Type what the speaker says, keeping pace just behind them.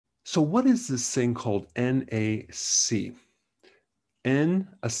So what is this thing called NAC?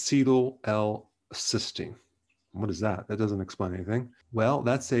 N-Acetyl-L-Cysteine. What is that? That doesn't explain anything. Well,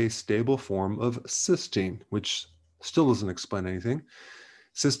 that's a stable form of cysteine, which still doesn't explain anything.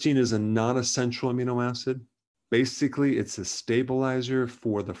 Cysteine is a non-essential amino acid. Basically, it's a stabilizer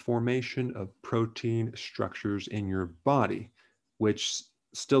for the formation of protein structures in your body, which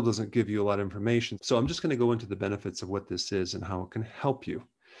still doesn't give you a lot of information. So I'm just going to go into the benefits of what this is and how it can help you.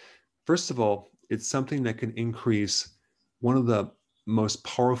 First of all, it's something that can increase one of the most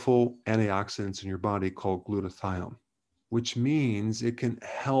powerful antioxidants in your body called glutathione, which means it can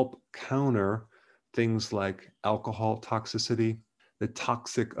help counter things like alcohol toxicity, the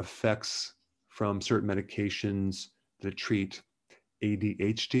toxic effects from certain medications that treat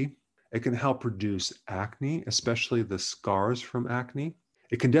ADHD. It can help reduce acne, especially the scars from acne.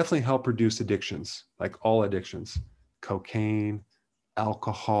 It can definitely help reduce addictions, like all addictions, cocaine,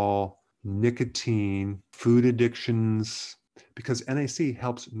 alcohol, nicotine, food addictions, because NAC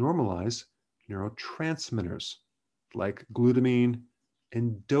helps normalize neurotransmitters like glutamine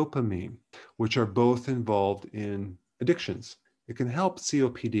and dopamine, which are both involved in addictions. It can help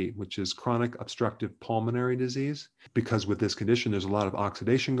COPD, which is chronic obstructive pulmonary disease, because with this condition, there's a lot of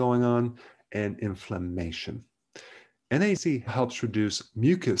oxidation going on and inflammation. NAC helps reduce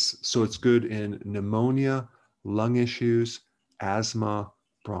mucus, so it's good in pneumonia, lung issues, asthma,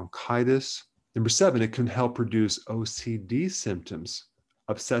 bronchitis. Number 7, it can help reduce OCD symptoms,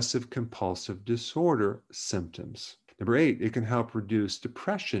 obsessive compulsive disorder symptoms. Number 8, it can help reduce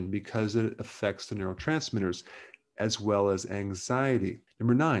depression because it affects the neurotransmitters as well as anxiety.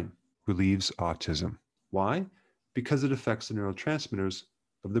 Number 9, relieves autism. Why? Because it affects the neurotransmitters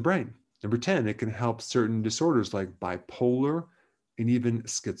of the brain. Number 10, it can help certain disorders like bipolar and even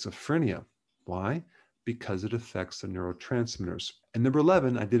schizophrenia. Why? Because it affects the neurotransmitters. And number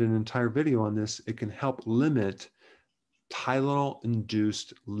 11, I did an entire video on this. It can help limit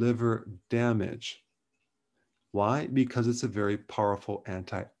Tylenol-induced liver damage. Why? Because it's a very powerful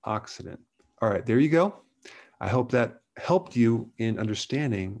antioxidant. All right, there you go. I hope that helped you in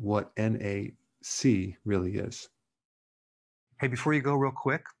understanding what NAC really is. Hey, before you go real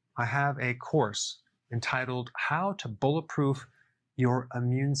quick, I have a course entitled How to Bulletproof Your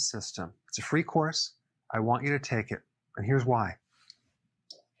Immune System. It's a free course. I want you to take it. And here's why.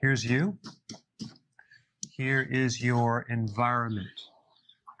 Here's you. Here is your environment.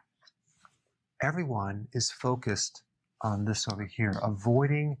 Everyone is focused on this over here,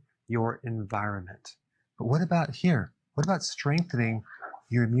 avoiding your environment. But what about here? What about strengthening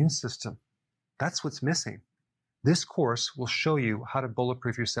your immune system? That's what's missing. This course will show you how to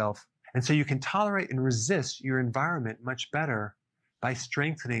bulletproof yourself, and so you can tolerate and resist your environment much better by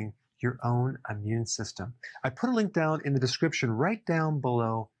strengthening your own immune system. I put a link down in the description right down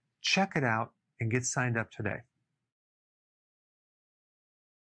below. Check it out and get signed up today.